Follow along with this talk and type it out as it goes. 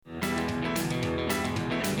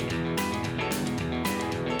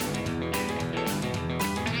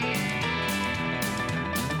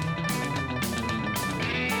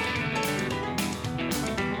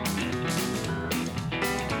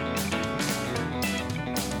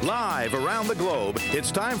Live around the globe, it's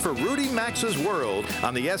time for Rudy Maxa's World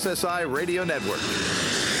on the SSI Radio Network.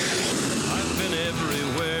 I've been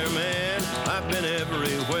everywhere, man. I've been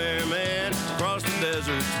everywhere, man. Across the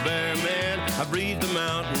deserts bare, man. I breathe the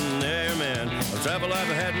mountain air, man. Of travel I've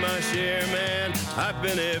had my share, man. I've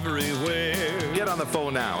been everywhere. Get on the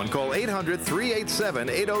phone now and call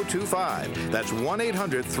 800-387-8025. That's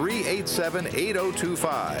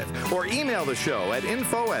 1-800-387-8025. Or email the show at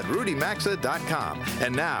info@rudymaxa.com.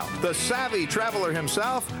 And now, the savvy traveler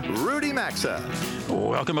himself, Rudy Maxa.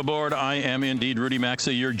 Welcome aboard. I am indeed Rudy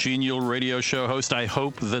Maxa, your genial radio show host. I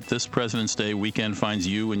hope that this President's Day weekend finds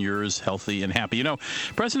you and yours healthy and happy. You know,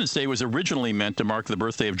 President's Day was originally meant to mark the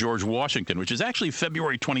birthday of George Washington, which is actually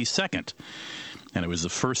February 22nd. And it was the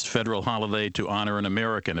first federal holiday to honor an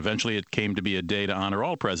American. Eventually, it came to be a day to honor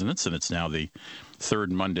all presidents, and it's now the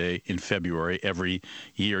third Monday in February every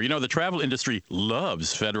year. You know, the travel industry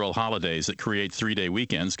loves federal holidays that create three-day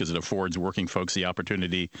weekends because it affords working folks the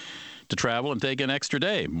opportunity to travel and take an extra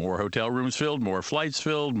day. More hotel rooms filled, more flights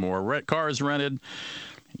filled, more cars rented.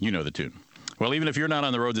 You know the tune. Well, even if you're not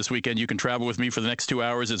on the road this weekend, you can travel with me for the next 2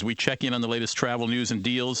 hours as we check in on the latest travel news and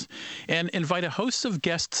deals and invite a host of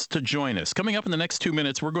guests to join us. Coming up in the next 2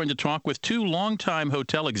 minutes, we're going to talk with two longtime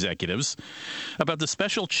hotel executives about the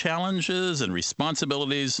special challenges and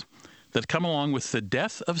responsibilities that come along with the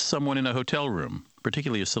death of someone in a hotel room,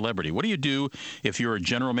 particularly a celebrity. What do you do if you're a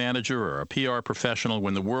general manager or a PR professional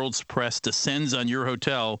when the world's press descends on your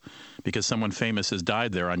hotel because someone famous has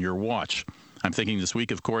died there on your watch? I'm thinking this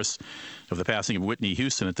week, of course, of the passing of Whitney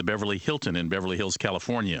Houston at the Beverly Hilton in Beverly Hills,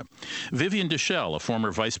 California. Vivian Deschel, a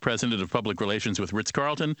former vice president of public relations with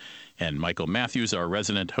Ritz-Carlton, and Michael Matthews, our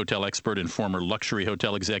resident hotel expert and former luxury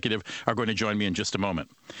hotel executive, are going to join me in just a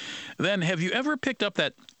moment. Then, have you ever picked up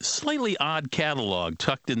that slightly odd catalog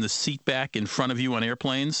tucked in the seat back in front of you on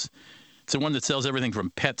airplanes? It's the one that sells everything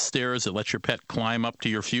from pet stairs that lets your pet climb up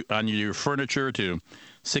to on your furniture to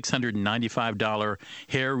 $695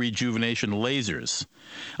 hair rejuvenation lasers.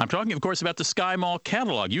 I'm talking, of course, about the Sky Mall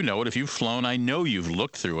catalog. You know it. If you've flown, I know you've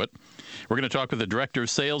looked through it. We're going to talk with the director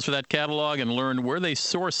of sales for that catalog and learn where they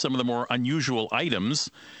source some of the more unusual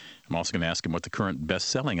items. I'm also going to ask him what the current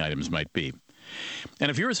best-selling items might be. And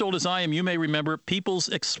if you're as old as I am, you may remember People's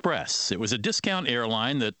Express. It was a discount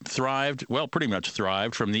airline that thrived, well, pretty much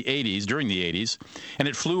thrived from the 80s, during the 80s, and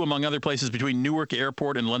it flew, among other places, between Newark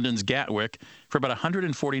Airport and London's Gatwick for about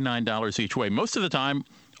 $149 each way. Most of the time,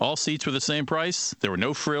 all seats were the same price, there were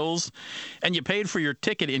no frills, and you paid for your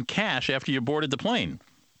ticket in cash after you boarded the plane.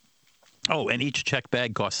 Oh, and each check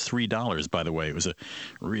bag cost $3, by the way. It was a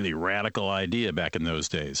really radical idea back in those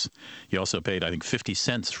days. You also paid, I think, 50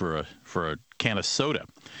 cents for a can of soda.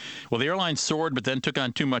 Well, the airline soared, but then took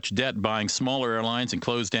on too much debt buying smaller airlines and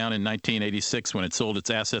closed down in 1986 when it sold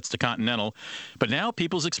its assets to Continental. But now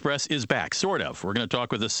People's Express is back, sort of. We're going to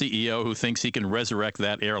talk with a CEO who thinks he can resurrect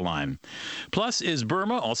that airline. Plus, is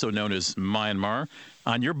Burma, also known as Myanmar,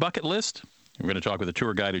 on your bucket list? We're going to talk with a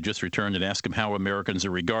tour guide who just returned and ask him how Americans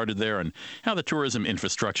are regarded there and how the tourism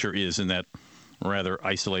infrastructure is in that rather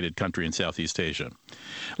isolated country in Southeast Asia.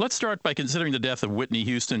 Let's start by considering the death of Whitney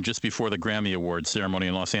Houston just before the Grammy Awards ceremony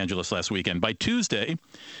in Los Angeles last weekend. By Tuesday,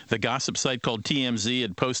 the gossip site called TMZ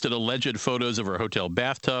had posted alleged photos of her hotel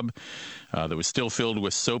bathtub that was still filled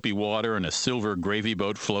with soapy water and a silver gravy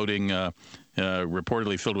boat floating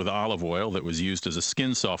reportedly filled with olive oil that was used as a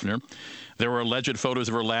skin softener. There were alleged photos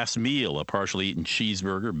of her last meal, a partially eaten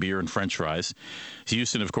cheeseburger, beer, and French fries.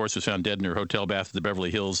 Houston, of course, was found dead in her hotel bath at the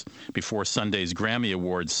Beverly Hills before Sunday's Grammy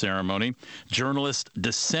Awards ceremony. Journalists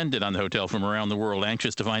descended on the hotel from around the world,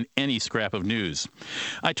 anxious to find any scrap of news.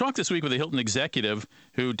 I talked this week with a Hilton executive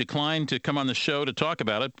who declined to come on the show to talk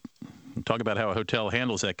about it. Talk about how a hotel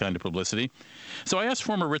handles that kind of publicity. So I asked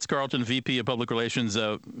former Ritz-Carlton VP of Public Relations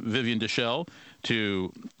Vivian Deschel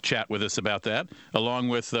to chat with us about that, along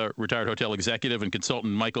with retired hotel executive and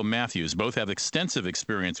consultant Michael Matthews. Both have extensive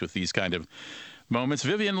experience with these kind of moments.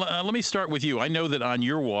 Vivian, let me start with you. I know that on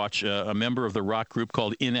your watch, a member of the rock group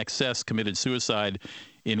called In Excess committed suicide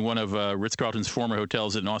in one of Ritz-Carlton's former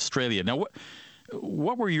hotels in Australia. Now,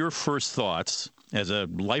 what were your first thoughts as a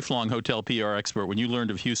lifelong hotel PR expert when you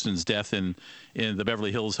learned of Houston's death in the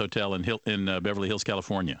Beverly Hills Hotel in Beverly Hills,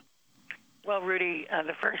 California? Well, Rudy,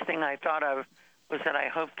 the first thing I thought of was that I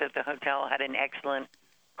hoped that the hotel had an excellent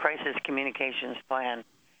crisis communications plan,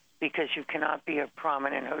 because you cannot be a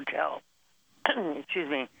prominent hotel, excuse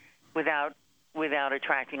me, without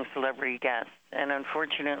attracting celebrity guests. And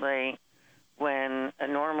unfortunately, when a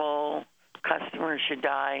normal customer should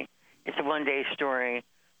die, it's a one-day story.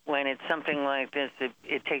 When it's something like this,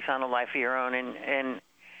 it takes on a life of your own. And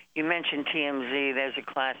you mentioned TMZ. There's a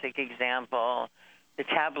classic example.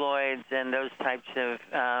 the tabloids and those types of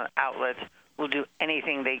outlets will do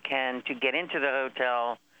anything they can to get into the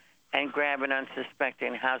hotel and grab an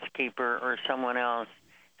unsuspecting housekeeper or someone else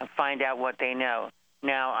and find out what they know.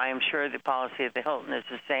 Now, I am sure the policy at the Hilton is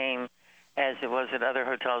the same as it was at other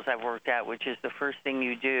hotels I've worked at, which is the first thing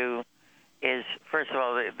you do is, first of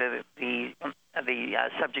all, the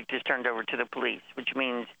subject is turned over to the police, which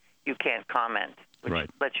means you can't comment, which right.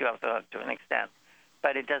 lets you off the hook to an extent.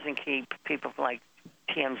 But it doesn't keep people like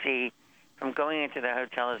TMZ from going into the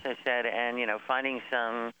hotel, as I said, and, finding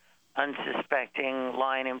some unsuspecting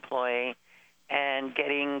line employee and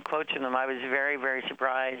getting quotes from them. I was very, very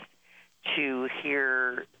surprised to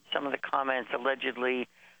hear some of the comments allegedly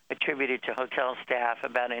attributed to hotel staff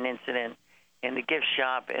about an incident in the gift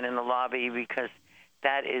shop and in the lobby, because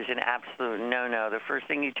that is an absolute no-no. The first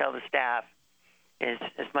thing you tell the staff is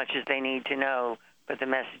as much as they need to know, but the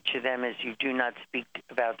message to them is you do not speak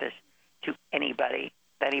about this to anybody.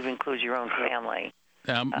 That even includes your own family.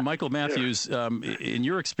 Michael Matthews, in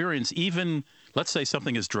your experience, even, let's say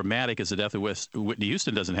something as dramatic as the death of Whitney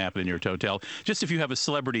Houston doesn't happen in your hotel, just if you have a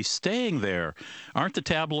celebrity staying there, aren't the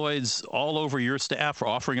tabloids all over your staff for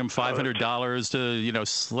offering them $500 to,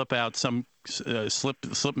 slip out some, slip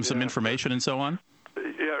them some information and so on?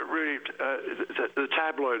 Yeah, really, the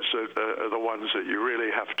tabloids are the ones that you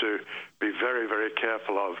really have to be very, very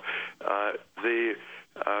careful of. The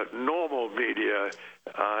normal media,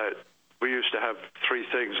 we used to have three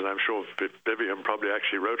things, and I'm sure Vivian probably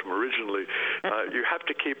actually wrote them originally. You have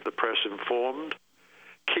to keep the press informed,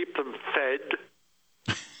 keep them fed,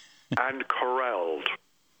 and corralled.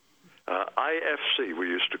 IFC, we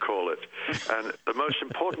used to call it. And the most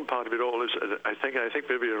important part of it all is, I think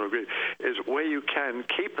Vivian will agree, is where you can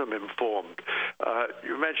keep them informed.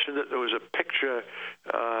 You mentioned that there was a picture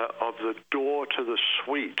of the door to the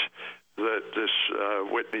suite that this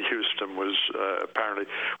Whitney Houston was apparently.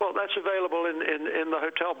 Well, that's available in the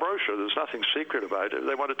hotel brochure. There's nothing secret about it. If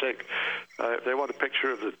they want to take, if they want a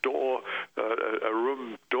picture of the door, a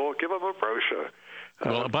room door, give them a brochure.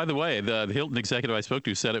 Well, by the way, the Hilton executive I spoke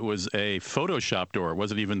to said it was a Photoshop door. It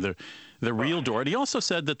wasn't even the real door. And he also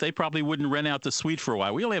said that they probably wouldn't rent out the suite for a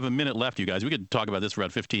while. We only have a minute left, you guys. We could talk about this for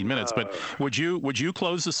about 15 minutes. But would you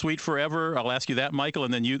close the suite forever? I'll ask you that, Michael,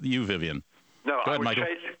 and then you Vivian. No, Go ahead, Michael.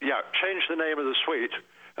 Change the name of the suite.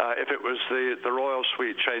 If it was the royal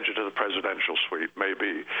suite, change it to the presidential suite,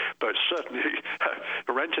 maybe. But certainly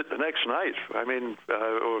rent it the next night. I mean,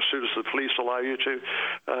 or as soon as the police allow you to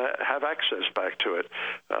have access back to it.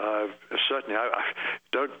 Certainly, I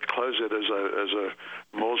don't close it as a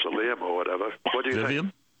mausoleum or whatever. What do you Vivian?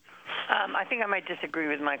 think? I think I might disagree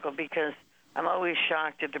with Michael, because I'm always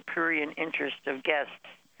shocked at the prurient interest of guests.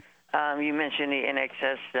 You mentioned the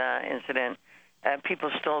InXS incident. People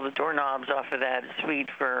stole the doorknobs off of that suite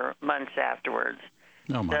for months afterwards.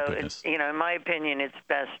 Oh, my goodness. In my opinion, it's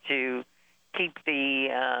best to keep the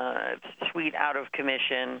suite out of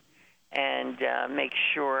commission and make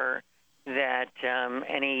sure that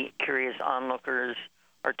any curious onlookers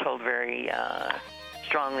are told very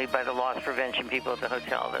strongly by the loss prevention people at the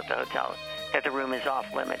hotel that the room is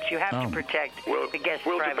off limits. You have to protect the guest's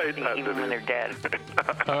privacy even when they're dead.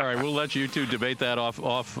 All right, we'll let you two debate that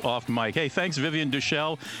off mic. Hey, thanks, Vivian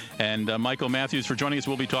Duchel and Michael Matthews, for joining us.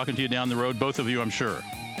 We'll be talking to you down the road, both of you, I'm sure.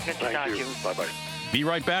 Good to talk to you. Bye-bye. Be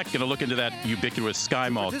right back. Going to look into that ubiquitous Sky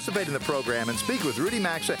Mall. To participate in the program and speak with Rudy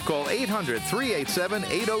Maxa, call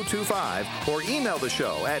 800-387-8025 or email the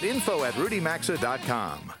show at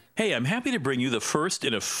info@rudymaxa.com. Hey, I'm happy to bring you the first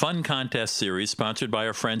in a fun contest series sponsored by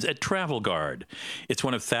our friends at Travel Guard. It's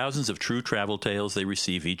one of thousands of true travel tales they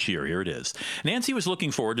receive each year. Here it is. Nancy was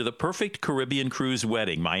looking forward to the perfect Caribbean cruise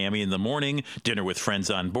wedding. Miami in the morning, dinner with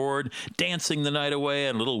friends on board, dancing the night away,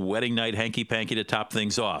 and a little wedding night hanky-panky to top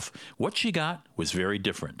things off. What she got was very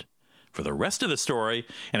different. For the rest of the story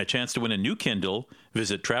and a chance to win a new Kindle,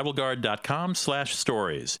 visit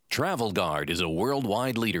TravelGuard.com/stories. Travel Guard is a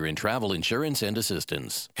worldwide leader in travel insurance and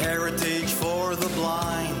assistance. Heritage for the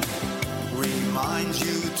blind reminds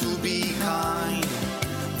you to be kind.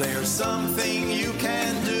 There's something you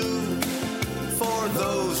can do for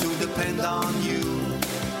those who depend on you.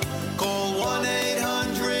 Call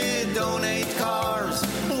 1-800-DONATE-CARS.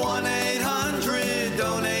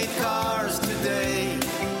 1-800-DONATE-CARS today.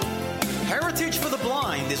 Heritage for the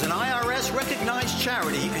Blind is an IRS-recognized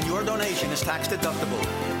charity, and your donation is tax deductible.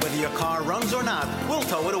 Whether your car runs or not, we'll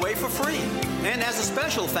tow it away for free. And as a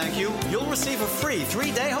special thank you, you'll receive a free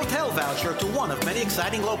 3-day hotel voucher to one of many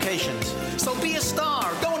exciting locations. So be a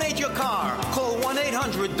star. Donate your car. Call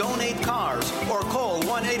 1-800-DONATE-CARS or call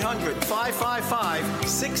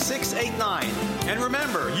 1-800-555-6689. And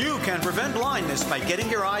remember, you can prevent blindness by getting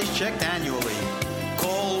your eyes checked annually.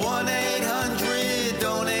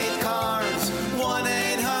 1-800-DONATE-CARS.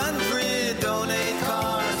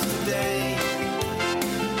 1-800-DONATE-CARS today.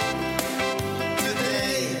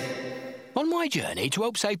 On my journey to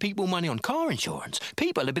help save people money on car insurance,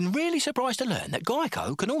 people have been really surprised to learn that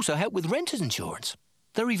Geico can also help with renter's insurance.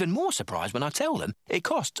 They're even more surprised when I tell them it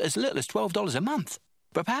costs as little as $12 a month.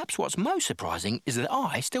 But perhaps what's most surprising is that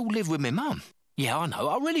I still live with my mum. Yeah, I know,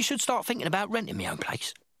 I really should start thinking about renting my own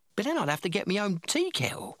place. But then I'd have to get my own tea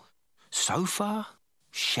kettle, sofa,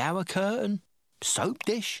 shower curtain, soap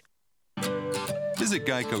dish. Visit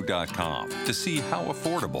Geico.com to see how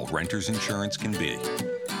affordable renter's insurance can be.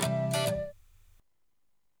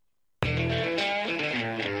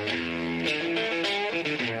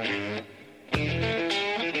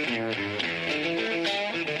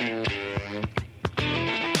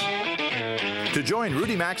 To join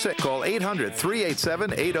Rudy Maxa, call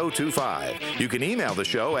 800-387-8025. You can email the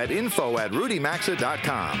show at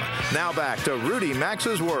info@rudymaxa.com. Now back to Rudy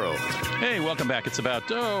Maxa's World. Hey, welcome back. It's about,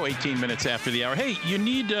 18 minutes after the hour. Hey, you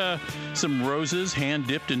need some roses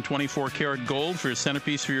hand-dipped in 24-karat gold for a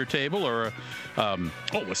centerpiece for your table, or a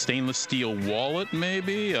stainless steel wallet,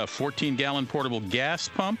 maybe, a 14-gallon portable gas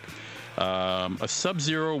pump, a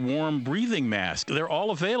Sub-Zero warm breathing mask. They're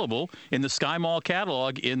all available in the Sky Mall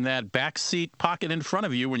catalog in that back seat pocket in front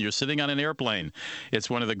of you when you're sitting on an airplane.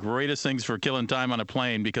 It's one of the greatest things for killing time on a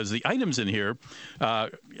plane, because the items in here,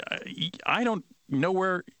 I don't know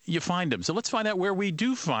where you find them. So let's find out where we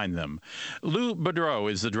do find them. Lou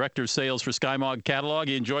Boudreau is the Director of Sales for Sky Mall Catalog.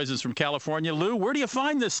 He joins us from California. Lou, where do you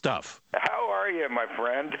find this stuff? How are you, my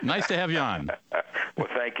friend? Nice to have you on. Well,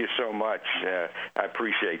 thank you so much. I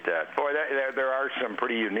appreciate that. Boy, there are some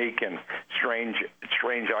pretty unique and strange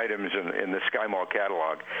items in the Sky Mall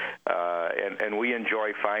catalog, and we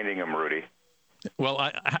enjoy finding them, Rudy.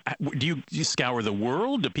 Well, do you scour the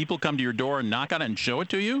world? Do people come to your door and knock on it and show it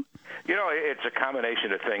to you? You know, it's a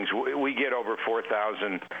combination of things. We get over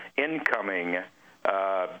 4,000 incoming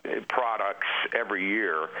products every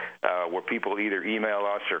year where people either email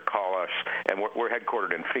us or call us, and we're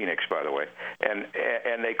headquartered in Phoenix, by the way, and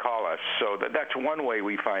they call us. So that's one way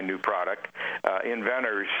we find new product.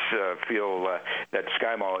 Inventors feel that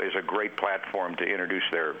Sky Mall is a great platform to introduce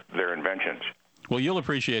their inventions. Well, you'll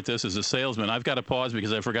appreciate this as a salesman. I've got to pause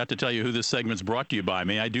because I forgot to tell you who this segment's brought to you by.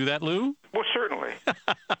 May I do that, Lou? Well, certainly.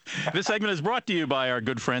 This segment is brought to you by our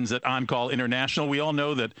good friends at OnCall International. We all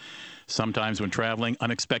know that sometimes when traveling,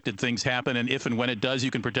 unexpected things happen, and if and when it does,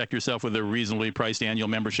 you can protect yourself with a reasonably priced annual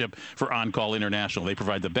membership for OnCall International. They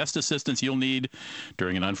provide the best assistance you'll need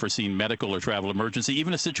during an unforeseen medical or travel emergency,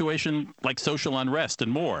 even a situation like social unrest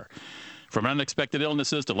and more. From unexpected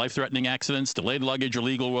illnesses to life-threatening accidents, delayed luggage or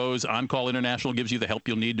legal woes, OnCall International gives you the help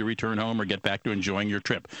you'll need to return home or get back to enjoying your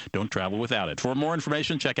trip. Don't travel without it. For more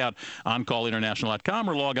information, check out OnCallInternational.com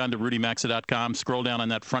or log on to RudyMaxa.com. Scroll down on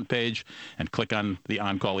that front page and click on the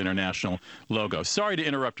OnCall International logo. Sorry to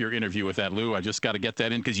interrupt your interview with that, Lou. I just got to get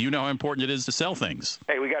that in because you know how important it is to sell things.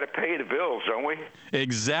 Hey, we got to pay the bills, don't we?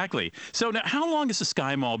 Exactly. So now, how long has the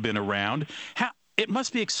Sky Mall been around? It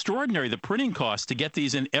must be extraordinary, the printing costs to get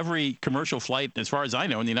these in every commercial flight, as far as I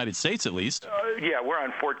know, in the United States at least. Yeah, we're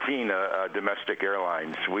on 14 domestic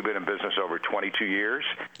airlines. We've been in business over 22 years.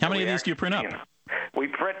 How many of these do you print up? We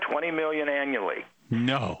print 20 million annually.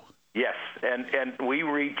 No. Yes, and we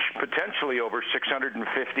reach potentially over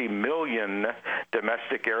 650 million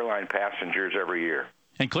domestic airline passengers every year.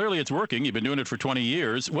 And clearly it's working. You've been doing it for 20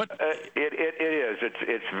 years. What? It is.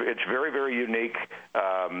 It's very, very unique.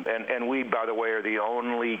 And we, by the way, are the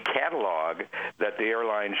only catalog that the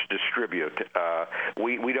airlines distribute.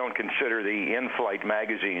 We don't consider the in-flight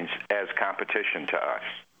magazines as competition to us.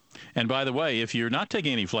 And by the way, if you're not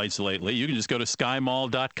taking any flights lately, you can just go to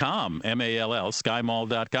skymall.com, M-A-L-L,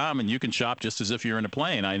 skymall.com, and you can shop just as if you're in a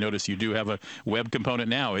plane. I notice you do have a web component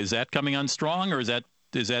now. Is that coming on strong, or is that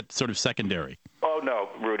sort of secondary? Oh, no,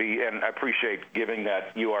 Rudy, and I appreciate giving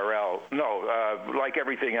that URL. No, like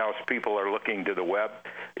everything else, people are looking to the web.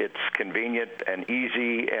 It's convenient and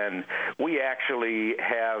easy, and we actually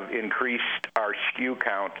have increased our SKU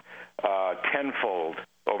count tenfold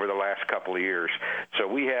over the last couple of years. So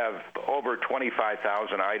we have over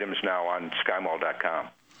 25,000 items now on skymall.com.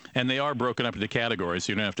 And they are broken up into categories,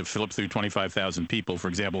 so you don't have to flip through 25,000 people, for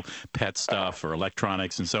example, pet stuff or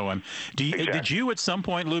electronics and so on. Did you at some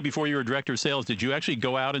point, Lou, before you were director of sales, did you actually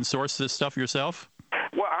go out and source this stuff yourself?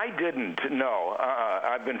 Well, I didn't. No,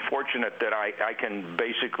 I've been fortunate that I can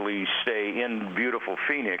basically stay in beautiful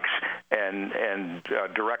Phoenix and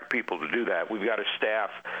direct people to do that. We've got a staff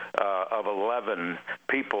of 11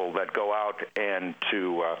 people that go out and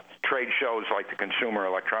to trade shows like the Consumer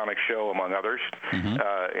Electronics Show, among others,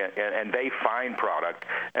 and they find product.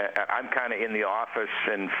 I'm kind of in the office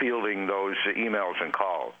and fielding those emails and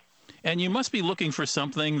calls. And you must be looking for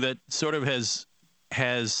something that sort of has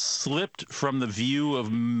slipped from the view of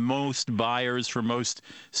most buyers for most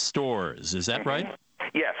stores. Is that right?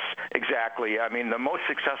 Yes, exactly. I mean, the most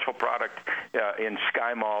successful product in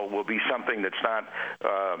Sky Mall will be something that's not,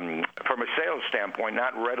 from a sales standpoint,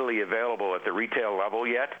 not readily available at the retail level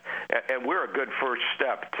yet. And we're a good first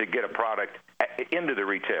step to get a product into the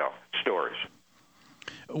retail stores.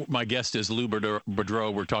 My guest is Lou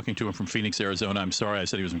Boudreau. We're talking to him from Phoenix, Arizona. I'm sorry I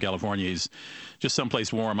said he was from California. He's just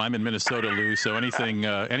someplace warm. I'm in Minnesota, Lou, so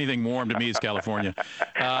anything warm to me is California.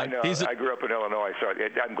 I know. I grew up in Illinois, so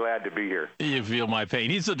I'm glad to be here. You feel my pain.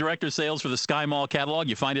 He's the director of sales for the Sky Mall catalog.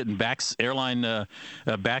 You find it in airline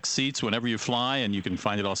back seats whenever you fly, and you can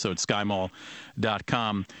find it also at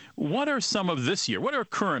skymall.com. What are some of this year? What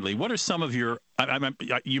are some of your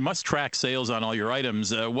you must track sales on all your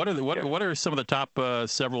items. What are some of the top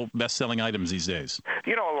several best-selling items these days?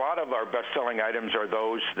 You know, a lot of our best-selling items are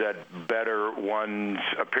those that better one's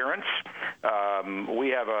appearance. We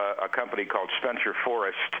have a company called Spencer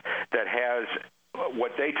Forest that has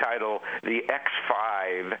what they title the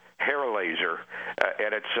X5 hair laser,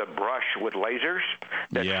 and it's a brush with lasers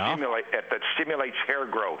that stimulates hair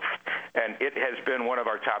growth, and it has been one of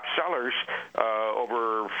our top sellers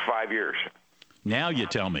over 5 years. Now you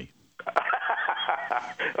tell me.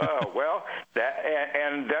 Well,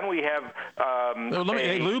 and then we have.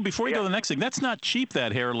 Hey, Lou, before you go to the next thing, that's not cheap,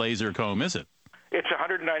 that hair laser comb, is it? It's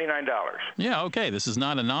 $199. Yeah, okay. This is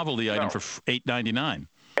not a novelty item for $8.99.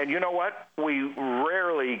 And you know what? We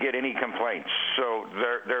rarely get any complaints. So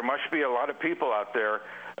there must be a lot of people out there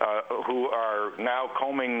who are now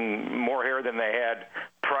combing more hair than they had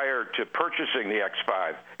prior to purchasing the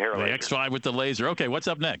X5 hair laser. The X5 with the laser. Okay, what's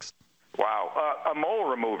up next? Wow. A mole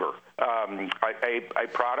remover, a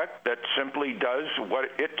product that simply does what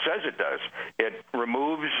it says it does. It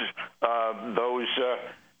removes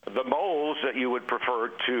the moles that you would prefer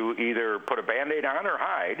to either put a Band-Aid on or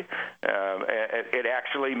hide. It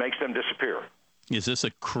actually makes them disappear. Is this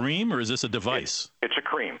a cream or is this a device? It's a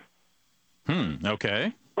cream.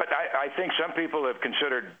 Okay. But I think some people have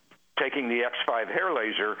considered taking the X5 hair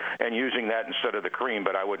laser and using that instead of the cream,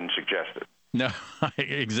 but I wouldn't suggest it. No,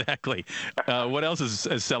 exactly. What else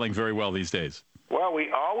is selling very well these days? Well,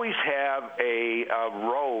 we always have a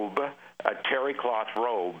robe, a terry cloth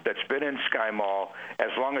robe that's been in Sky Mall as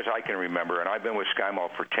long as I can remember, and I've been with Sky Mall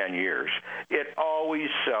for 10 years. It always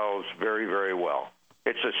sells very, very well.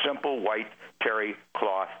 It's a simple white terry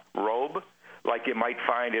cloth robe like you might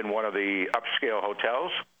find in one of the upscale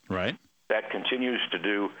hotels. Right. That continues to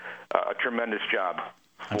do a tremendous job.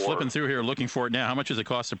 I'm flipping through here looking for it now. How much does it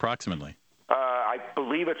cost approximately? I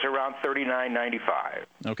believe it's around $39.95.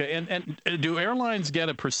 Okay, and do airlines get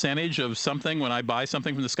a percentage of something when I buy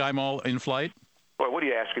something from the Sky Mall in flight? Well, what are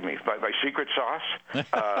you asking me? My secret sauce?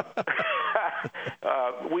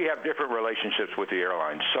 We have different relationships with the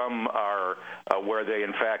airlines. Some are where they,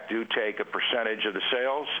 in fact, do take a percentage of the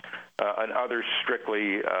sales, and others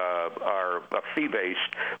strictly are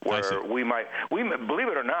fee-based, where we believe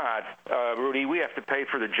it or not, Rudy, we have to pay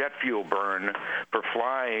for the jet fuel burn for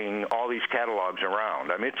flying all these catalogs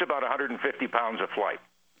around. I mean, it's about 150 pounds a flight.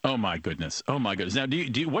 Oh my goodness! Oh my goodness! Now, do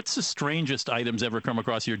you what's the strangest items ever come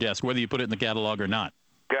across your desk, whether you put it in the catalog or not?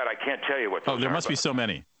 God, I can't tell you what those are. Oh, there must be so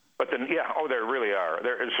many. But then, there really are.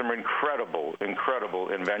 There is some incredible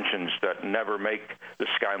inventions that never make the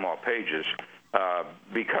Sky Mall pages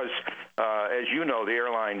because, as you know, the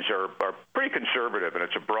airlines are pretty conservative, and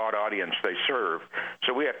it's a broad audience they serve.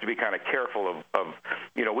 So we have to be kind of careful of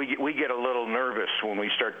we get a little nervous when we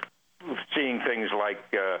start seeing things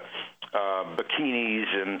like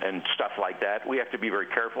bikinis and stuff like that. We have to be very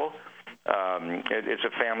careful. It's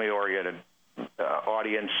a family-oriented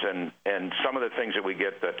audience, and some of the things that we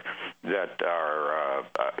get that are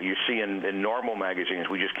you see in normal magazines,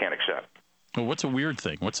 we just can't accept. Well, what's a weird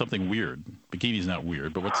thing? What's something weird? Bikini's not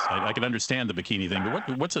weird, but I can understand the bikini thing,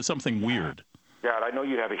 but what's something weird? God, I know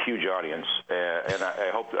you have a huge audience, and I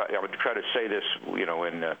hope I would try to say this,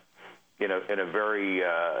 in a very,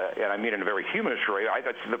 and I mean in a very humorous way.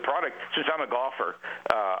 The product, since I'm a golfer,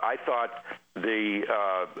 I thought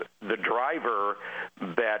the driver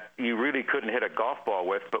that you really couldn't hit a golf ball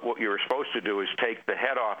with, but what you were supposed to do is take the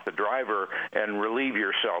head off the driver and relieve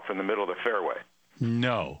yourself in the middle of the fairway.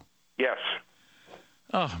 No. Yes.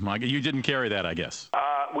 Oh, my God. You didn't carry that, I guess.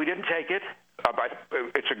 We didn't take it. But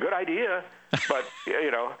it's a good idea, but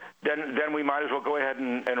then we might as well go ahead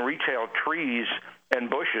and retail trees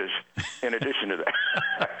and bushes in addition to that.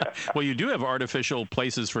 Well, you do have artificial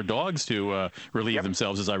places for dogs to relieve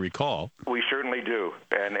themselves, as I recall. We certainly do,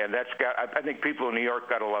 and I think people in New York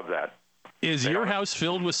got to love that. Is your house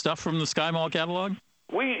filled with stuff from the Sky Mall catalog?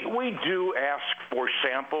 We do ask for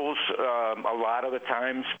samples a lot of the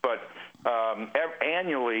times, but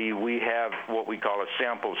annually we have what we call a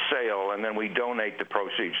sample sale, and then we donate the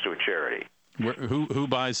proceeds to a charity. Who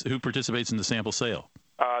participates in the sample sale?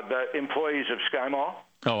 The employees of Sky Mall.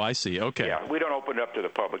 Oh, I see. Okay. Yeah, we don't open it up to the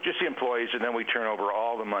public, just the employees, and then we turn over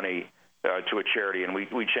all the money to a charity, and we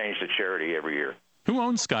change the charity every year. Who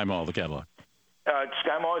owns Sky Mall, the catalog?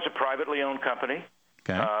 Sky Mall is a privately owned company.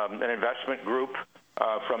 Okay. An investment group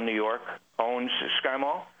from New York owns Sky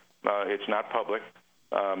Mall. It's not public.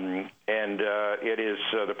 And it is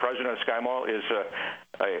the president of Sky Mall is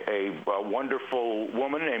a wonderful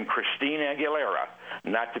woman named Christine Aguilera,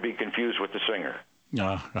 not to be confused with the singer.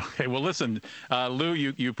 Okay. Well, listen, Lou,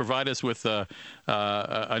 you provide us with a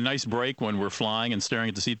nice break when we're flying and staring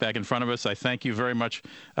at the seat back in front of us. I thank you very much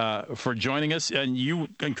for joining us. And you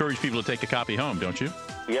encourage people to take a copy home, don't you?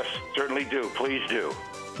 Yes, certainly do. Please do.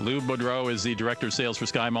 Lou Boudreau is the Director of Sales for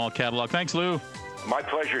Sky Mall Catalog. Thanks, Lou. My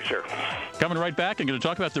pleasure, sir. Coming right back, I'm going to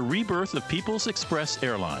talk about the rebirth of People's Express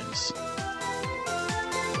Airlines.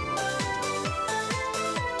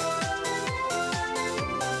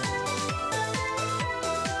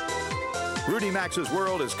 Rudy Maxa's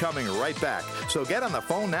World is coming right back, so get on the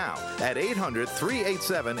phone now at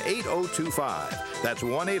 800-387-8025. That's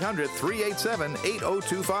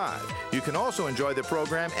 1-800-387-8025. You can also enjoy the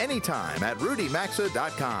program anytime at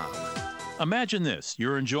rudymaxa.com. Imagine this.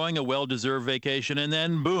 You're enjoying a well-deserved vacation and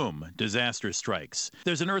then, boom, disaster strikes.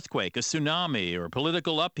 There's an earthquake, a tsunami, or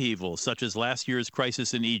political upheaval, such as last year's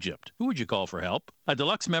crisis in Egypt. Who would you call for help? A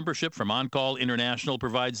deluxe membership from On-Call International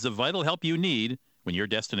provides the vital help you need when your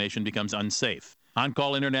destination becomes unsafe.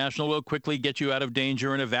 On-Call International will quickly get you out of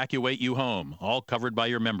danger and evacuate you home, all covered by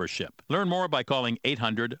your membership. Learn more by calling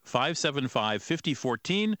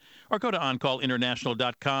 800-575-5014 or go to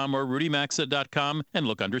OnCallInternational.com or RudyMaxa.com and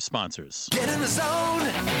look under sponsors. Get in the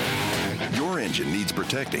zone! Your engine needs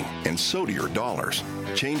protecting, and so do your dollars.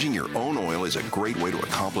 Changing your own oil is a great way to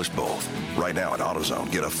accomplish both. Right now at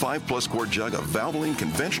AutoZone, get a 5+ quart jug of Valvoline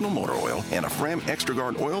conventional motor oil and a Fram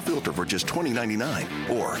ExtraGuard oil filter for just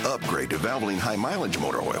 $20.99. Or upgrade to Valvoline high mileage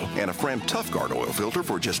motor oil and a Fram ToughGuard oil filter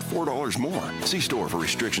for just $4 more. See store for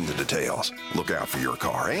restrictions and details. Look out for your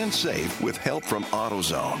car and save with help from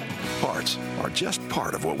AutoZone. Parts are just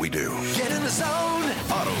part of what we do. Get in the zone!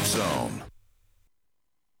 AutoZone.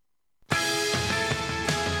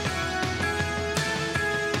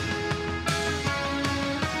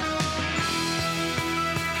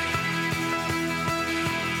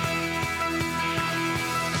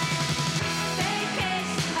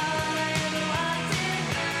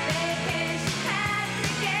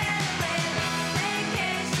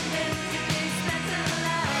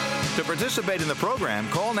 To participate in the program,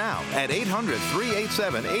 call now at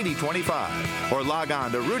 800-387-8025 or log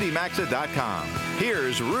on to rudymaxa.com.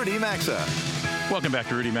 Here's Rudy Maxa. Welcome back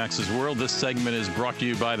to Rudy Maxa's World. This segment is brought to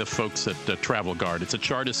you by the folks at Travel Guard. It's a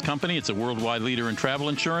Chartist company. It's a worldwide leader in travel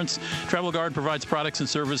insurance. Travel Guard provides products and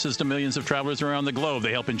services to millions of travelers around the globe.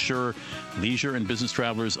 They help insure leisure and business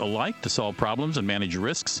travelers alike to solve problems and manage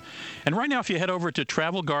risks. And right now, if you head over to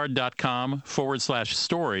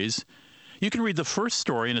travelguard.com/stories, you can read the first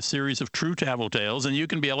story in a series of true travel tales, and you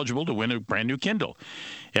can be eligible to win a brand new Kindle.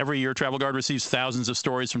 Every year, Travel Guard receives thousands of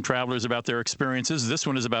stories from travelers about their experiences. This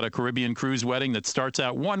one is about a Caribbean cruise wedding that starts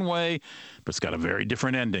out one way, but it's got a very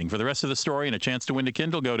different ending. For the rest of the story and a chance to win a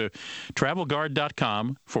Kindle, go to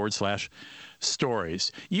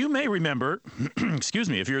travelguard.com/stories. You may remember, excuse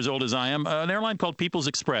me, if you're as old as I am, an airline called People's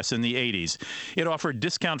Express in the 80s. It offered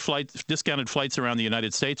discounted flights around the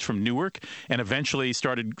United States from Newark and eventually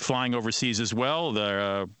started flying overseas as well.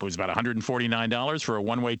 It was about $149 for a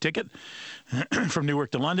one-way ticket from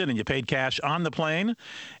Newark to London, and you paid cash on the plane.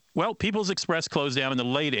 Well, People's Express closed down in the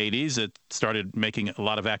late 80s. It started making a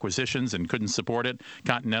lot of acquisitions and couldn't support it.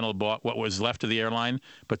 Continental bought what was left of the airline,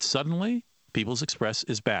 but suddenly People's Express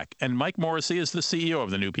is back. And Mike Morrissey is the CEO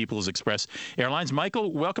of the new People's Express Airlines.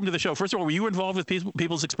 Michael, welcome to the show. First of all, were you involved with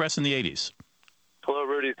People's Express in the 80s? Hello,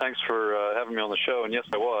 Rudy. Thanks for having me on the show. And yes,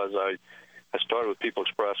 I was. I started with People's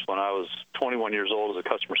Express when I was 21 years old as a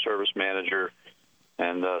customer service manager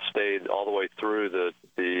and stayed all the way through the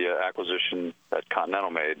acquisition that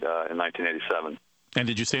Continental made in 1987. And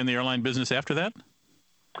did you stay in the airline business after that?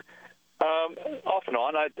 Off and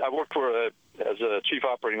on. I worked for as a chief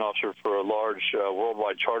operating officer for a large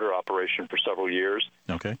worldwide charter operation for several years.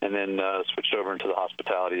 Okay. And then switched over into the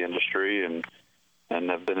hospitality industry and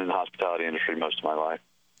have been in the hospitality industry most of my life.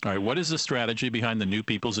 All right. What is the strategy behind the New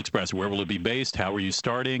People's Express? Where will it be based? How are you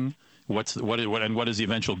starting? What is the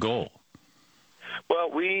eventual goal?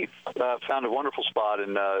 Well, we found a wonderful spot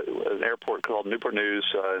in an airport called Newport News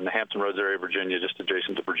in the Hampton Roads area of Virginia, just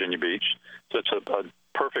adjacent to Virginia Beach. So it's a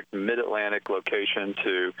perfect mid-Atlantic location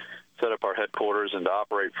to set up our headquarters and to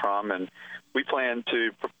operate from. And we plan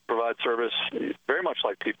to provide service very much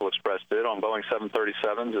like People Express did on Boeing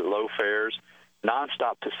 737s at low fares,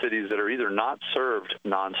 nonstop to cities that are either not served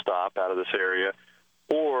nonstop out of this area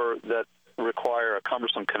or that require a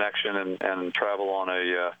cumbersome connection and travel on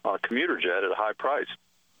a commuter jet at a high price.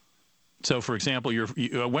 So, for example,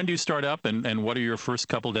 when do you start up, and what are your first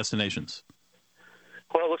couple destinations?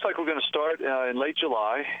 Well, it looks like we're going to start in late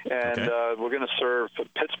July, and we're going to serve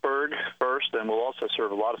Pittsburgh first, and we'll also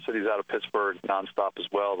serve a lot of cities out of Pittsburgh nonstop as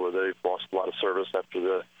well, where they've lost a lot of service after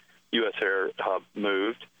the U.S. Air hub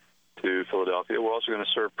moved to Philadelphia. We're also going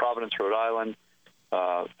to serve Providence, Rhode Island,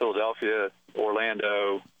 Philadelphia,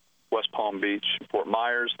 Orlando, West Palm Beach, Fort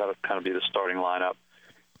Myers. That'll kind of be the starting lineup.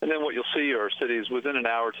 And then what you'll see are cities within an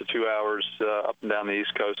hour to 2 hours up and down the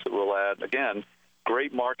East Coast that we'll add. Again,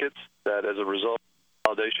 great markets that, as a result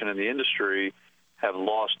of consolidation in the industry, have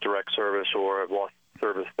lost direct service or have lost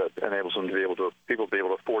service that enables them to be able to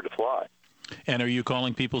afford to fly. And are you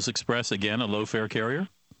calling People's Express again a low-fare carrier?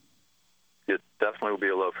 It definitely will be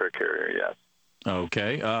a low-fare carrier, yes.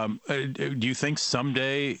 Okay. Do you think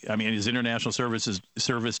someday, is international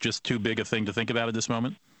service just too big a thing to think about at this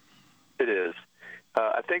moment? It is.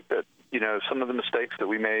 I think that, some of the mistakes that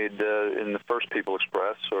we made in the first People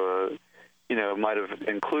Express, might have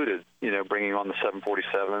included, bringing on the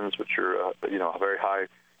 747s, which are, a very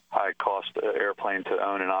high-cost airplane to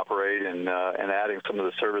own and operate, and adding some of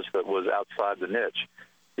the service that was outside the niche.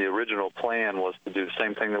 The original plan was to do the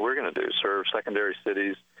same thing that we're going to do, serve secondary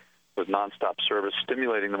cities with nonstop service,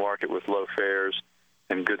 stimulating the market with low fares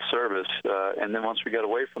and good service. And then once we got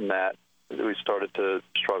away from that, we started to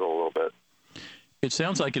struggle a little bit. It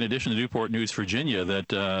sounds like, in addition to Newport News, Virginia,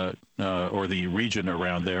 that or the region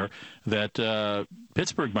around there, that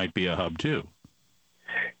Pittsburgh might be a hub too.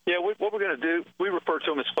 Yeah, what we're going to do, we refer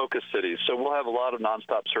to them as focus cities. So we'll have a lot of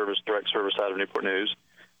nonstop service, direct service out of Newport News.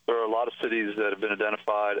 There are a lot of cities that have been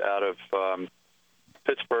identified out of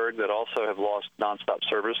Pittsburgh that also have lost nonstop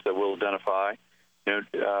service that we'll identify,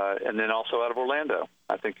 and then also out of Orlando.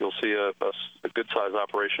 I think you'll see a good-sized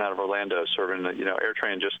operation out of Orlando serving,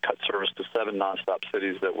 AirTran just cut service to 7 nonstop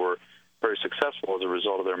cities that were very successful as a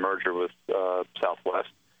result of their merger with Southwest.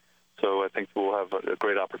 So I think we'll have a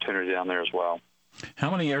great opportunity down there as well. How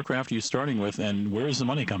many aircraft are you starting with, and where is the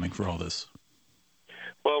money coming for all this?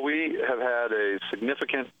 Well, we have had a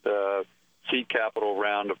significant seed capital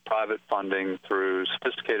round of private funding through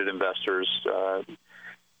sophisticated investors. To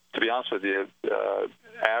be honest with you,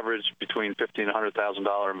 average between $50,000 and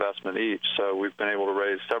 $100,000 investment each. So we've been able to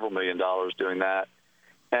raise several $1 million doing that.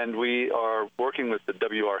 And we are working with the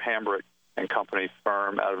W.R. Hambrick and Company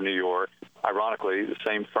firm out of New York, ironically, the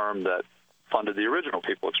same firm that funded the original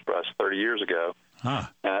People Express 30 years ago.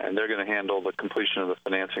 And they're going to handle the completion of the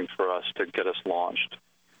financing for us to get us launched.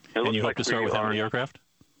 And you hope to start with how many aircraft?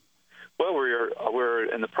 Well, we're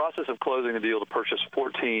in the process of closing a deal to purchase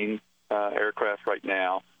 14 aircraft right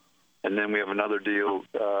now. And then we have another deal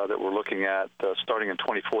that we're looking at starting in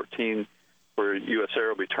 2014 where U.S. Air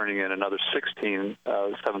will be turning in another 16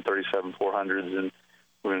 737-400s, and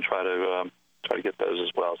we're going to try to get those as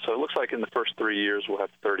well. So it looks like in the first 3 years we'll have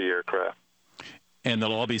 30 aircraft. And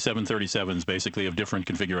they'll all be 737s, basically, of different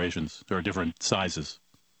configurations or different sizes.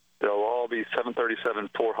 They'll all be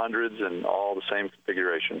 737-400s and all the same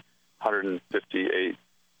configuration, 158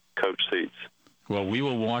 coach seats. Well, we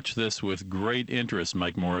will watch this with great interest,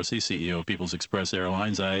 Mike Morrissey, CEO of People's Express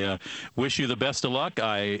Airlines. I wish you the best of luck.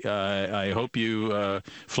 I hope you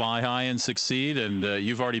fly high and succeed. And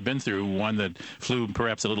you've already been through one that flew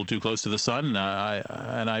perhaps a little too close to the sun,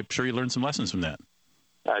 and I'm sure you learned some lessons from that.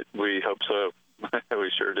 We hope so.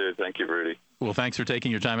 We sure do. Thank you, Rudy. Well, thanks for taking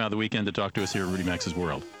your time out of the weekend to talk to us here at Rudy Max's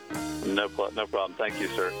World. No problem. Thank you,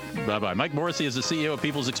 sir. Bye-bye. Mike Morrissey is the CEO of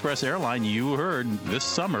People's Express Airline. You heard this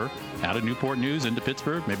summer out of Newport News into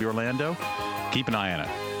Pittsburgh, maybe Orlando. Keep an eye on it.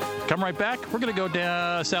 Come right back. We're going to go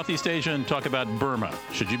down Southeast Asia and talk about Burma.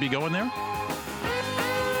 Should you be going there?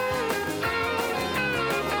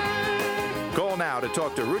 Call now to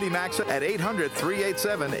talk to Rudy Maxa at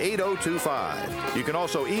 800-387-8025. You can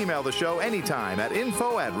also email the show anytime at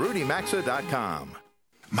info@rudymaxa.com.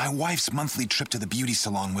 My wife's monthly trip to the beauty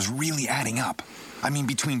salon was really adding up. I mean,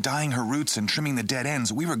 between dyeing her roots and trimming the dead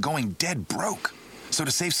ends, we were going dead broke. So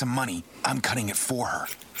to save some money, I'm cutting it for her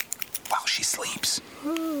while she sleeps.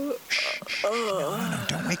 Shh. No,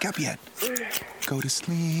 don't wake up yet. Go to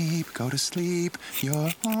sleep,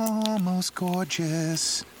 you're almost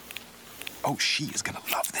gorgeous. Oh, she is going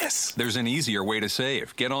to love this. There's an easier way to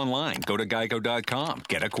save. Get online. Go to geico.com.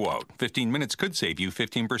 Get a quote. 15 minutes could save you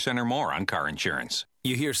 15% or more on car insurance.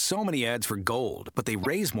 You hear so many ads for gold, but they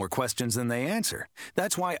raise more questions than they answer.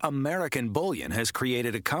 That's why American Bullion has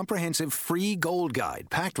created a comprehensive free gold guide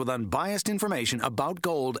packed with unbiased information about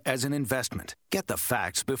gold as an investment. Get the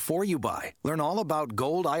facts before you buy. Learn all about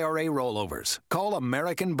gold IRA rollovers. Call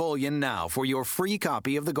American Bullion now for your free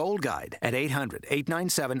copy of the gold guide at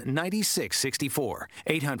 800-897-9664.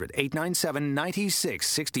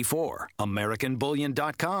 800-897-9664.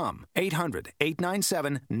 AmericanBullion.com.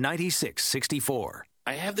 800-897-9664.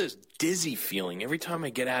 I have this dizzy feeling every time I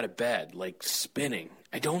get out of bed, like spinning.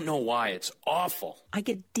 I don't know why. It's awful. I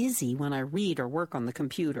get dizzy when I read or work on the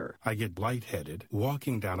computer. I get lightheaded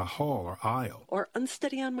walking down a hall or aisle. Or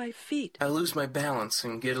unsteady on my feet. I lose my balance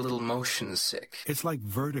and get a little motion sick. It's like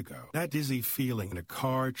vertigo. That dizzy feeling in a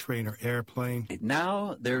car, train, or airplane.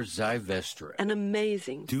 Now there's Zyvestra. An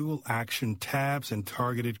amazing dual action tabs and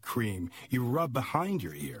targeted cream. You rub behind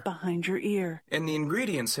your ear. Behind your ear. And the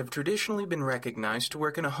ingredients have traditionally been recognized to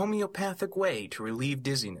work in a homeopathic way to relieve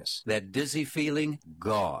dizziness. That dizzy feeling,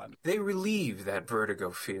 gone. They relieve that vertigo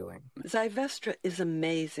feeling. Zyvestra is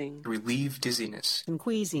amazing. Relieve dizziness and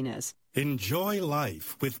queasiness. Enjoy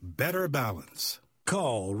life with better balance.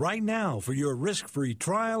 Call right now for your risk-free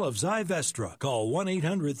trial of Zyvestra. Call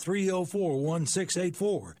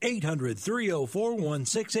 1-800-304-1684.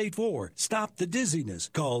 800-304-1684. Stop the dizziness.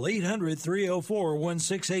 Call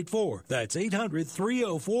 800-304-1684. That's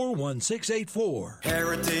 800-304-1684.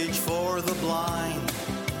 Heritage for the Blind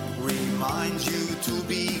reminds you to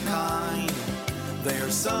be kind.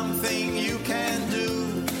 There's something you can do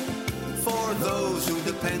for those who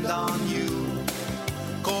depend on you.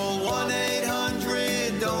 Call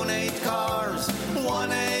 1-800-DONATE-CARS.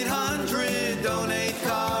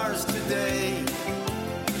 1-800-DONATE-CARS today.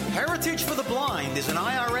 Heritage for the Blind is an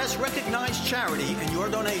IRS-recognized charity, and your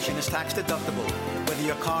donation is tax-deductible. Whether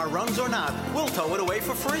your car runs or not, we'll tow it away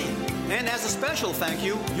for free. And as a special thank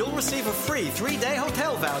you, you'll receive a free 3-day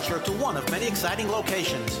hotel voucher to one of many exciting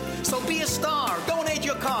locations. So be a star. Donate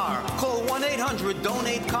your car. Call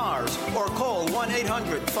 1-800-DONATE-CARS or call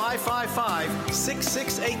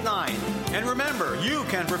 1-800-555-6689. And remember, you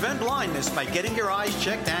can prevent blindness by getting your eyes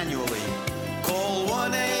checked annually. Call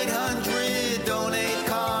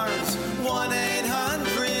 1-800-DONATE-CARS.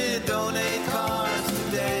 1-800-DONATE-CARS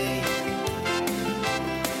today.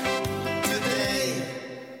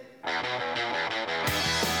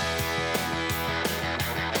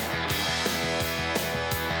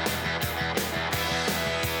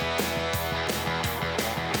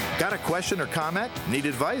 Got a question or comment? Need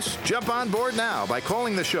advice? Jump on board now by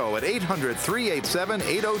calling the show at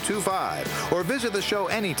 800-387-8025 or visit the show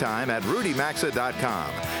anytime at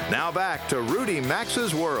rudymaxa.com. Now back to Rudy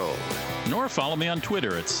Maxa's World. Nor follow me on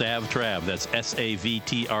Twitter at SavTrav. That's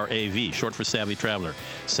SAVTRAV, short for Savvy Traveler.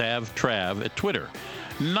 SavTrav at Twitter.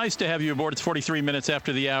 Nice to have you aboard. It's 43 minutes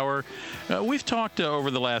after the hour. We've talked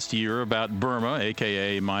over the last year about Burma,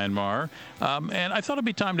 a.k.a. Myanmar, and I thought it'd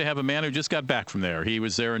be time to have a man who just got back from there. He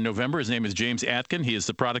was there in November. His name is James Atkin. He is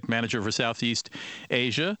the product manager for Southeast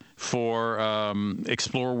Asia for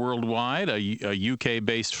Explore Worldwide, a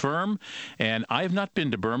UK-based firm. And I have not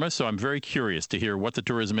been to Burma, so I'm very curious to hear what the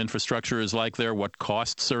tourism infrastructure is like there, what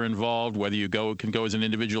costs are involved, whether you can go as an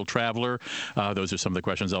individual traveler. Those are some of the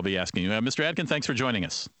questions I'll be asking you. Mr. Atkin, thanks for joining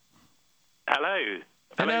us. Hello.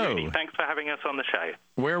 Hello. Rudy. Thanks for having us on the show.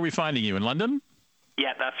 Where are we finding you? In London?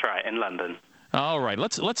 Yeah, that's right, in London. All right.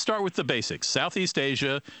 Let's start with the basics. Southeast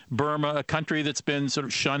Asia, Burma, a country that's been sort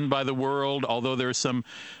of shunned by the world, although there's some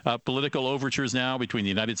political overtures now between the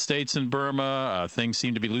United States and Burma. Things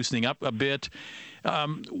seem to be loosening up a bit.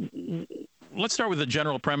 Let's start with the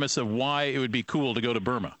general premise of why it would be cool to go to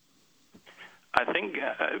Burma. I think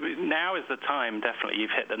now is the time, definitely.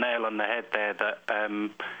 You've hit the nail on the head there, that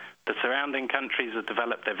the surrounding countries have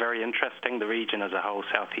developed. They're very interesting, the region as a whole,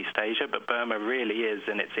 Southeast Asia, but Burma really is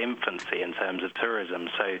in its infancy in terms of tourism.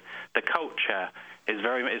 So the culture is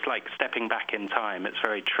it's like stepping back in time. It's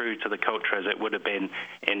very true to the culture as it would have been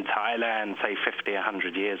in Thailand, say 50,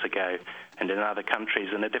 100 years ago, and in other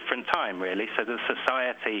countries in a different time, really. So the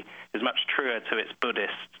society is much truer to its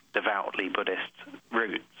devoutly Buddhist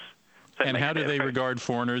roots. So and how do they regard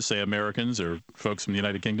foreigners, say Americans or folks from the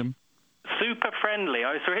United Kingdom? Super friendly. friendly.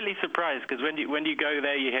 I was really surprised because when you go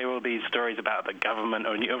there, you hear all these stories about the government,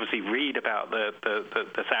 and you obviously read about the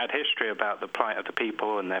sad history about the plight of the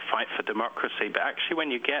people and their fight for democracy. But actually,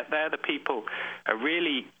 when you get there, the people are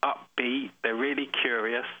really upbeat. They're really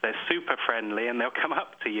curious. They're super friendly, and they'll come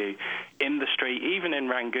up to you in the street. Even in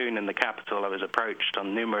Rangoon, in the capital, I was approached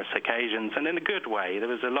on numerous occasions, and in a good way. There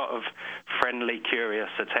was a lot of friendly, curious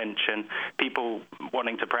attention. People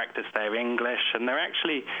wanting to practice their English, and they're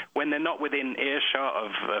actually, when they're not within earshot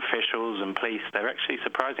of officials and police, they're actually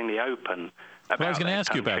surprisingly open about their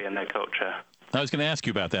country and their culture. I was going to ask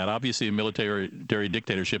you about that. Obviously, a military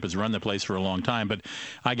dictatorship has run the place for a long time, but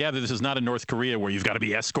I gather this is not in North Korea where you've got to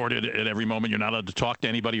be escorted at every moment. You're not allowed to talk to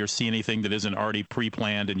anybody or see anything that isn't already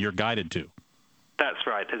pre-planned and you're guided to. That's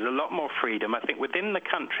right. There's a lot more freedom. I think within the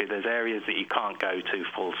country, there's areas that you can't go to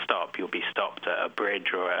full stop. You'll be stopped at a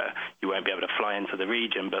bridge or you won't be able to fly into the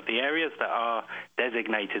region. But the areas that are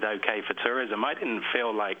designated okay for tourism, I didn't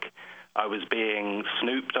feel like I was being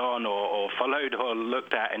snooped on or followed or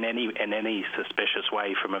looked at in any suspicious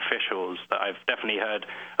way from officials that I've definitely heard.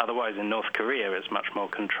 Otherwise, in North Korea, it's much more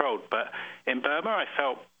controlled. But in Burma, I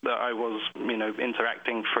felt that I was,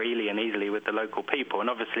 interacting freely and easily with the local people. And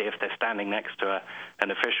obviously, if they're standing next to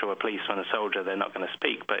an official, a policeman, a soldier, they're not going to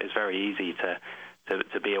speak. But it's very easy to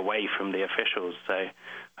be away from the officials. So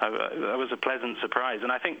that was a pleasant surprise.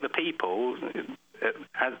 And I think the people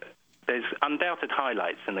there's undoubted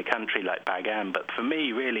highlights in the country like Bagan, but for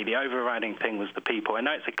me, really, the overriding thing was the people. I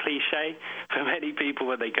know it's a cliche for many people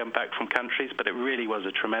when they come back from countries, but it really was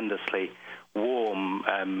a tremendously warm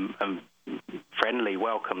and friendly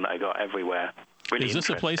welcome that I got everywhere. Really Is this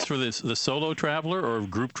a place for the solo traveler or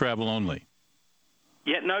group travel only?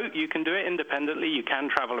 Yeah, no, you can do it independently. You can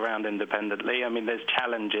travel around independently. I mean, there's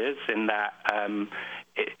challenges in that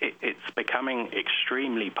it's becoming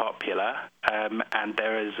extremely popular, and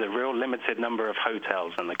there is a real limited number of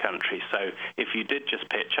hotels in the country. So if you did just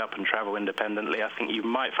pitch up and travel independently, I think you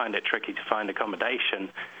might find it tricky to find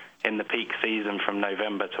accommodation in the peak season from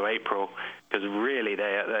November to April, because really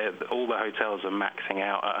all the hotels are maxing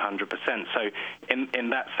out at 100%. So in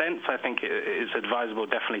that sense, I think it's advisable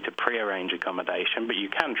definitely to pre-arrange accommodation, but you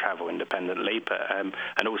can travel independently, but and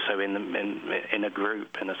also in a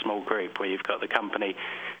group, in a small group where you've got the company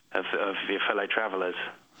of your fellow travelers.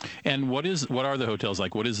 And what are the hotels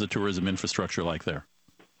like? What is the tourism infrastructure like there?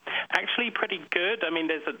 Actually pretty good. I mean,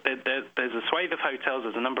 there's a swathe of hotels.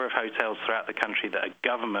 There's a number of hotels throughout the country that are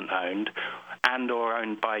government-owned and or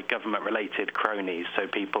owned by government-related cronies, so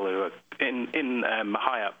people who are in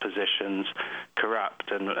high-up positions,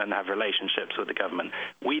 corrupt, and have relationships with the government.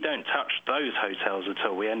 We don't touch those hotels at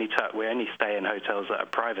all. We only stay in hotels that are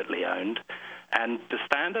privately owned. And the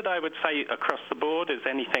standard, I would say, across the board is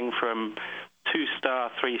anything from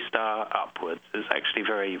 2-star, 3-star upwards. It's actually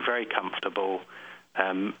very, very comfortable.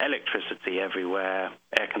 Electricity everywhere,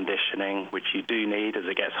 air conditioning, which you do need as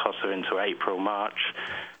it gets hotter into April, March.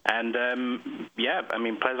 And,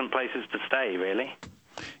 pleasant places to stay, really.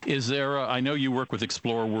 Is there, I know you work with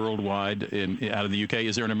Explore Worldwide out of the UK.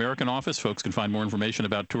 Is there an American office folks can find more information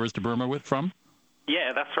about tours to Burma from?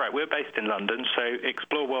 Yeah, that's right. We're based in London, so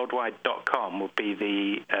exploreworldwide.com will be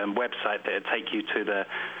the website that will take you to the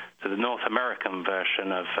North American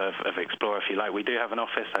version of Explore, if you like. We do have an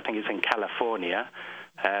office, I think it's in California,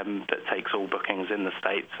 that takes all bookings in the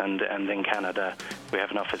States, and in Canada we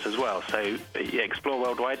have an office as well. So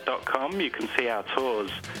exploreworldwide.com, you can see our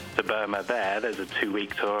tours to Burma there. There's a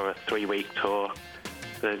 2-week tour, a 3-week tour.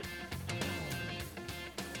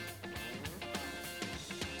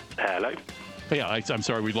 Hello? Yeah, I'm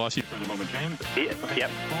sorry, we lost you for a moment, James.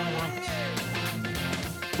 Yep.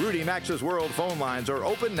 Rudy Maxa's World phone lines are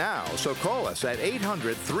open now, so call us at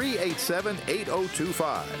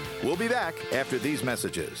 800-387-8025. We'll be back after these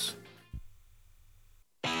messages.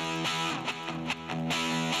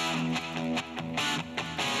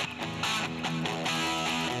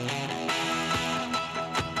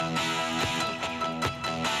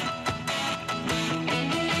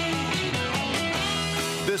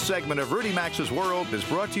 This segment of Rudy Maxa's World is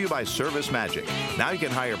brought to you by Service Magic. Now you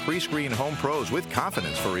can hire pre-screened home pros with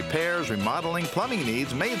confidence for repairs, remodeling, plumbing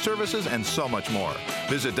needs, maid services, and so much more.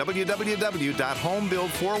 Visit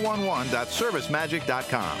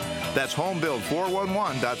www.homebuild411.servicemagic.com. That's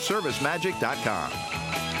homebuild411.servicemagic.com.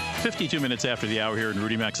 52 minutes after the hour here in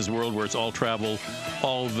Rudy Maxa's World, where it's all travel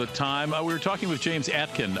all the time. We were talking with James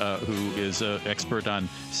Atkin, who is an expert on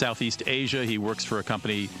Southeast Asia. He works for a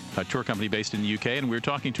tour company based in the UK, and we were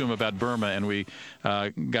talking to him about Burma, and we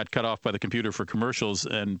got cut off by the computer for commercials,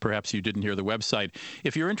 and perhaps you didn't hear the website.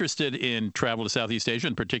 If you're interested in travel to Southeast Asia,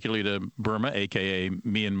 and particularly to Burma, a.k.a.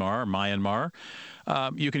 Myanmar,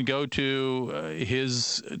 you can go to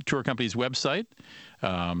his tour company's website,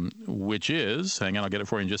 which is, hang on, I'll get it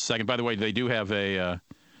for you in just a second. By the way, they do have a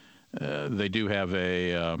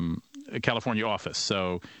California office.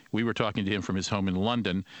 So we were talking to him from his home in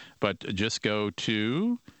London, but just go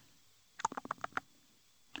to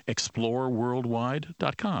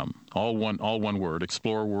exploreworldwide.com. All one word,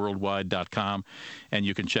 exploreworldwide.com, and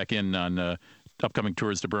you can check in on upcoming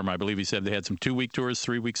tours to Burma. I believe he said they had some 2-week tours,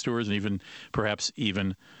 3-week tours, and perhaps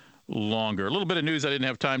even longer. A little bit of news I didn't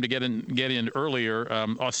have time to get in earlier.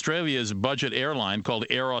 Australia's budget airline called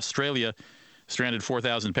Air Australia stranded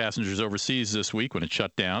 4,000 passengers overseas this week when it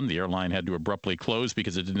shut down. The airline had to abruptly close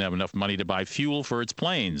because it didn't have enough money to buy fuel for its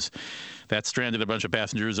planes. That stranded a bunch of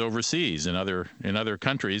passengers overseas in other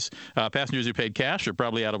countries. Passengers who paid cash are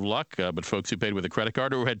probably out of luck, but folks who paid with a credit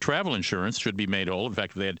card or who had travel insurance should be made whole. In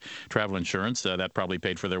fact, if they had travel insurance, that probably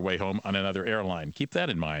paid for their way home on another airline. Keep that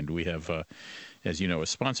in mind. We have as you know, a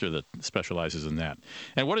sponsor that specializes in that.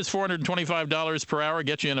 And what does $425 per hour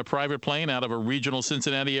get you in a private plane out of a regional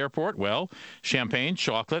Cincinnati airport? Well, champagne,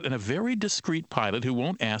 chocolate, and a very discreet pilot who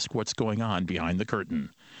won't ask what's going on behind the curtain.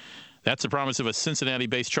 That's the promise of a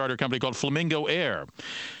Cincinnati-based charter company called Flamingo Air.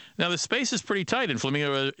 Now, the space is pretty tight in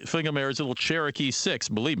Flamingo Air's little Cherokee 6.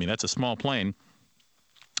 Believe me, that's a small plane.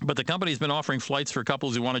 But the company's been offering flights for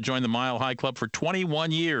couples who want to join the Mile High Club for 21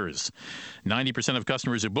 years. 90% of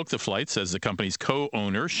customers who book the flight, says the company's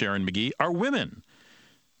co-owner, Sharon McGee, are women.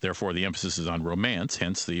 Therefore, the emphasis is on romance,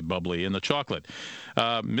 hence the bubbly and the chocolate.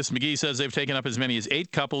 Miss McGee says they've taken up as many as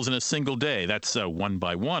 8 couples in a single day. That's one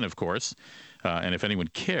by one, of course. And if anyone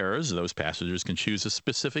cares, those passengers can choose a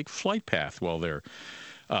specific flight path while they're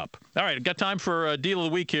up. All right, got time for a deal of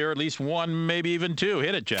the week here. At least one, maybe even 2.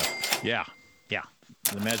 Hit it, Jeff. Yeah.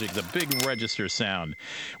 The big register sound.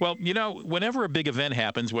 Well, whenever a big event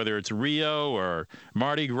happens, whether it's Rio or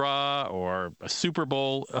Mardi Gras or a Super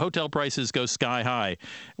Bowl, hotel prices go sky high.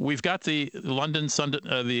 We've got the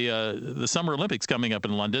Summer Olympics coming up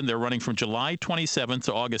in London. They're running from July 27th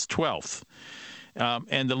to August 12th.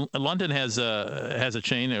 And London has a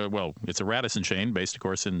chain. It's a Radisson chain, based, of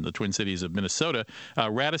course, in the Twin Cities of Minnesota.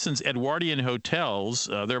 Radisson's Edwardian hotels.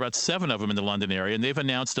 There are about 7 of them in the London area, and they've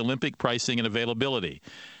announced Olympic pricing and availability.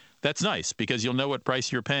 That's nice because you'll know what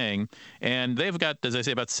price you're paying. And they've got, as I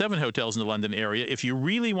say, about 7 hotels in the London area. If you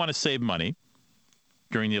really want to save money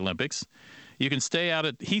during the Olympics, you can stay out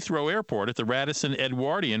at Heathrow Airport at the Radisson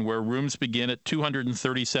Edwardian, where rooms begin at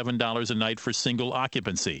 $237 a night for single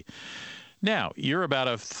occupancy. Now, you're about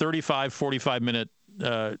a 45-minute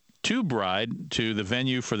tube ride to the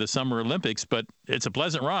venue for the Summer Olympics, but it's a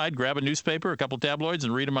pleasant ride. Grab a newspaper, a couple tabloids,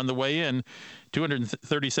 and read them on the way in.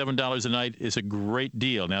 $237 a night is a great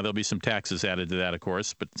deal. Now, there'll be some taxes added to that, of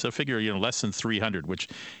course, but so figure, less than $300, which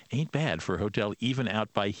ain't bad for a hotel even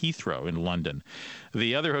out by Heathrow in London.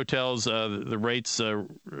 The other hotels, the rates are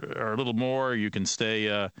a little more. You can stay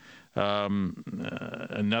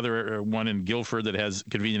another one in Guildford that has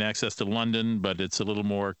convenient access to London, but it's a little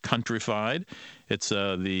more countrified. It's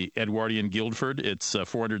the Edwardian Guildford. It's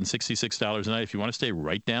 $466 a night. If you want to stay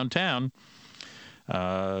right downtown,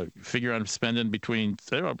 figure on spending between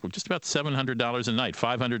just about $700 a night,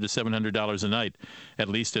 $500 to $700 a night, at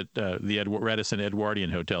least at the Radisson Edwardian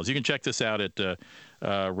hotels. You can check this out at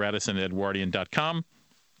RadissonEdwardian.com.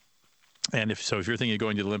 And if you're thinking of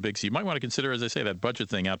going to the Olympics, you might want to consider, as I say, that budget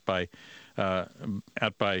thing out by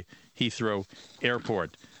Heathrow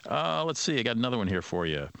Airport. Let's see. I got another one here for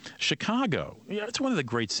you. Chicago. It's one of the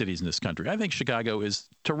great cities in this country. I think Chicago is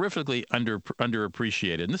terrifically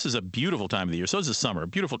underappreciated. And this is a beautiful time of the year. So is the summer.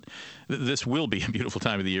 This will be a beautiful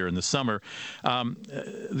time of the year in the summer. The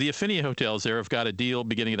Affinia hotels there have got a deal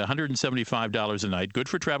beginning at $175 a night. Good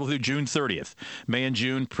for travel through June 30th. May and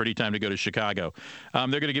June, pretty time to go to Chicago. They're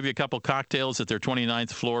going to give you a couple cocktails at their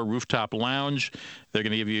 29th floor rooftop lounge. They're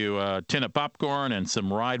going to give you a tin of popcorn and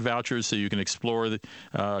some ride vouchers so you can explore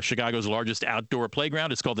Chicago's largest outdoor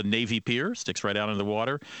playground. It's called the Navy Pier. Sticks right out into the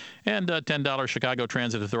water. And a $10 Chicago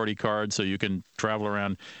Transit Authority card so you can travel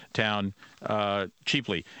around town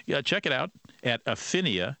cheaply. Check it out at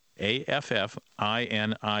Affinia,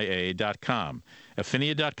 AFFINIA.com.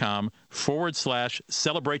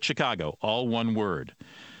 Affinia.com/Celebrate Chicago, all one word.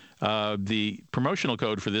 The promotional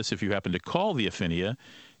code for this, if you happen to call the Affinia,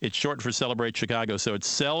 it's short for Celebrate Chicago, so it's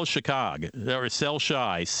Sell Chicago, or Sell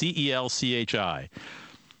Shy, CELCHI.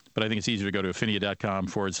 but I think it's easier to go to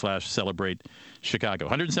Affinia.com/celebrate Chicago.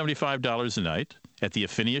 $175 a night at the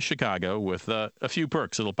Affinia Chicago with a few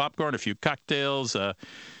perks: a little popcorn, a few cocktails, a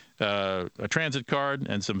transit card,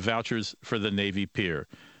 and some vouchers for the Navy Pier.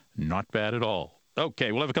 Not bad at all.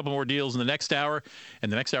 Okay, we'll have a couple more deals in the next hour. In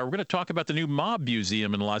the next hour, we're going to talk about the new Mob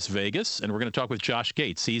Museum in Las Vegas, and we're going to talk with Josh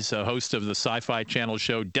Gates. He's a host of the Sci-Fi Channel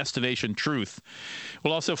show Destination Truth.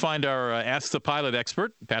 We'll also find our Ask the Pilot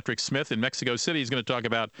expert, Patrick Smith, in Mexico City. He's going to talk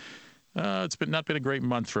about it's not been a great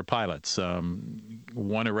month for pilots.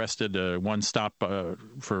 One arrested, one stop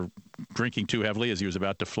for drinking too heavily as he was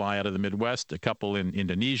about to fly out of the Midwest. A couple in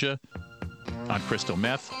Indonesia on crystal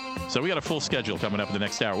meth. So we got a full schedule coming up in the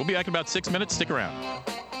next hour. We'll be back in about 6 minutes. Stick around.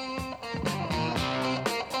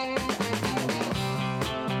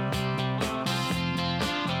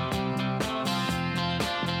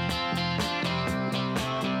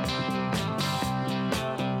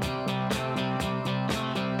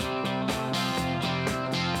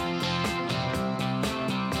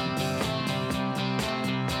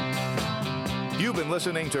 You've been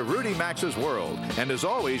listening to Rudy Maxa's World, and as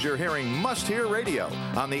always, you're hearing Must Hear Radio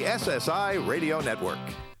on the SSI Radio Network.